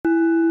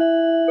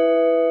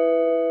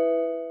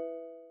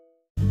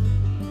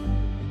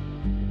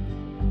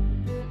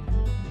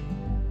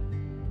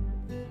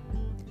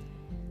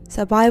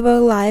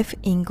Survival Life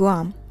in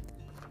Guam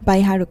by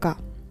Haruka.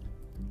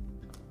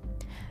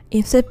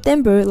 In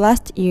September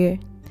last year,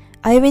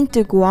 I went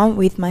to Guam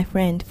with my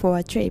friend for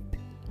a trip.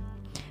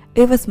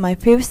 It was my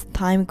first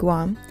time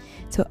Guam,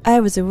 so I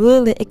was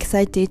really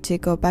excited to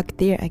go back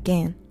there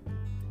again.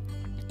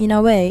 In a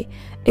way,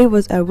 it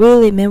was a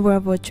really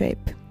memorable trip.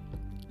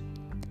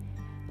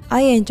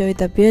 I enjoyed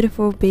the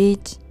beautiful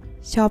beach,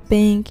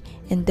 shopping,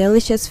 and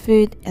delicious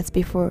food as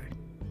before.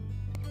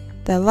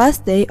 The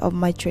last day of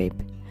my trip,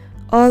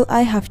 all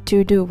I have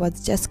to do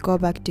was just go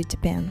back to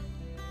Japan.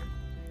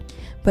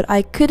 But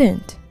I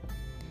couldn't,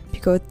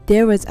 because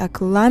there was a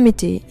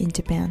calamity in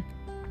Japan.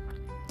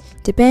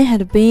 Japan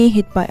had been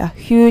hit by a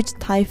huge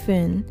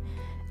typhoon,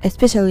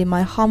 especially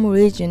my home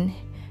region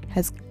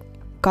has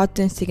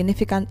gotten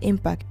significant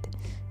impact,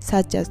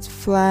 such as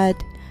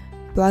flood,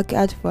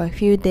 blackout for a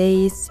few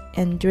days,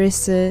 and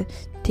dresser,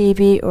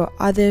 TV or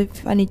other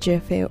furniture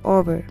fell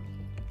over.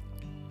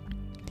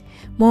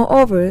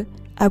 Moreover,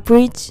 a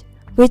bridge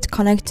which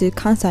connects to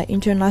Kansai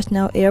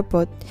International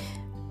Airport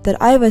that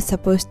I was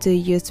supposed to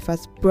use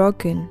was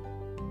broken.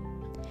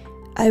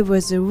 I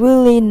was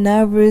really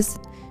nervous,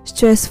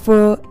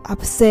 stressful,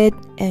 upset,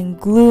 and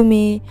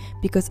gloomy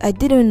because I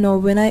didn't know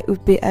when I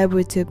would be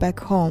able to back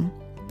home.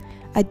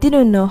 I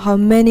didn't know how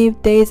many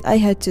days I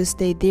had to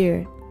stay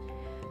there.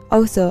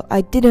 Also,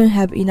 I didn't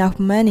have enough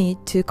money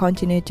to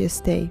continue to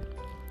stay,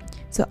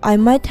 so I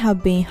might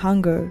have been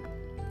hungry.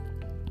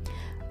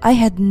 I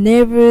had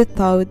never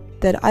thought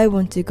that I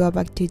want to go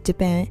back to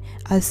Japan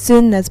as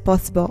soon as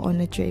possible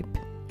on a trip.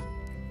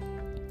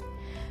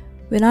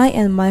 When I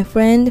and my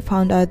friend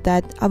found out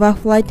that our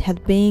flight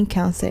had been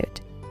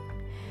cancelled,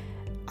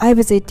 I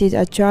visited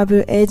a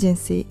travel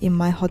agency in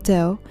my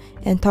hotel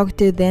and talked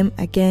to them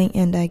again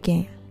and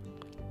again.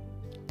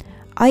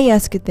 I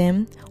asked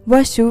them,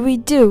 what should we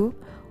do?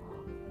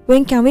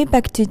 When can we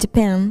back to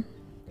Japan?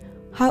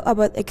 How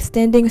about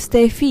extending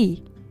stay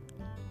fee?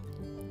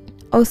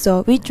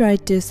 Also, we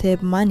tried to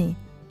save money.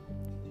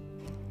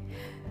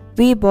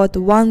 We bought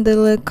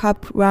 $1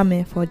 cup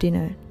ramen for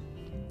dinner.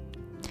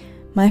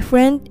 My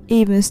friend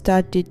even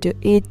started to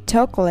eat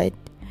chocolate,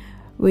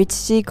 which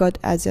she got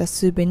as a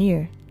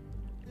souvenir.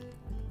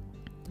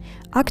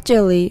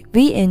 Actually,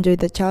 we enjoyed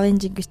the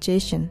challenging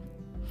situation.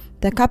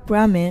 The cup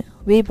ramen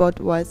we bought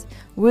was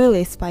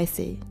really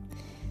spicy,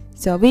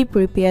 so we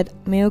prepared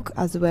milk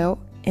as well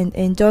and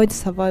enjoyed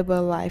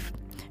survival life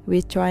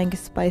with trying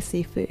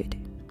spicy food.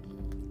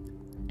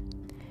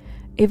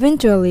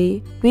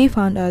 Eventually, we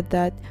found out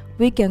that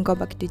we can go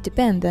back to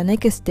Japan the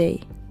next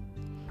day,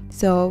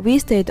 so we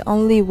stayed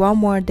only one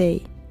more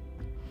day.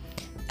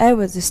 I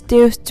was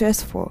still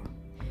stressful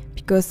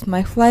because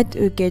my flight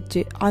would get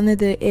to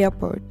another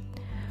airport,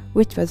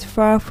 which was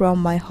far from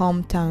my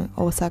hometown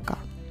Osaka,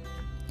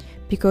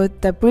 because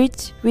the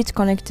bridge which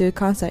connects to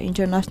Kansai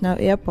International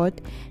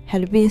Airport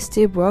had been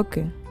still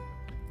broken.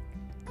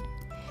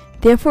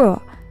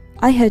 Therefore,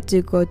 I had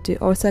to go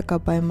to Osaka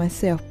by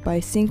myself by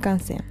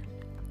Shinkansen.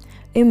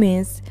 It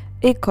means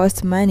it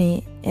costs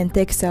money and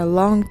takes a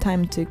long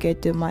time to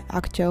get to my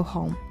actual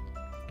home.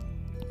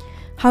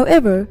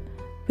 However,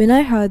 when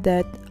I heard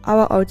that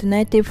our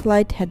alternative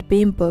flight had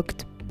been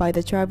booked by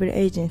the travel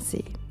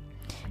agency,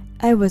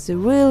 I was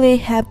really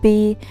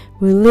happy,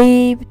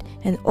 relieved,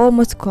 and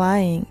almost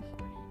crying,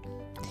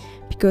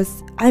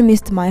 because I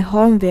missed my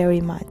home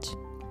very much.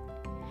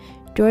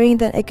 During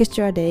the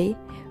extra day,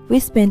 we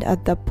spent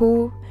at the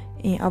pool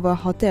in our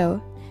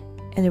hotel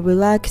and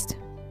relaxed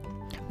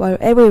while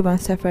everyone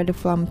suffered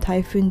from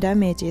typhoon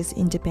damages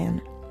in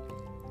Japan.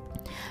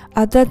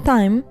 At that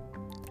time,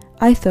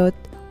 I thought,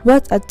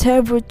 what a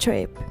terrible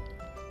trip.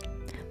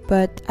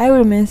 But I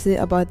reminisce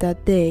about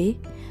that day.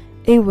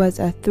 It was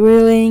a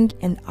thrilling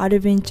and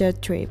adventure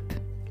trip.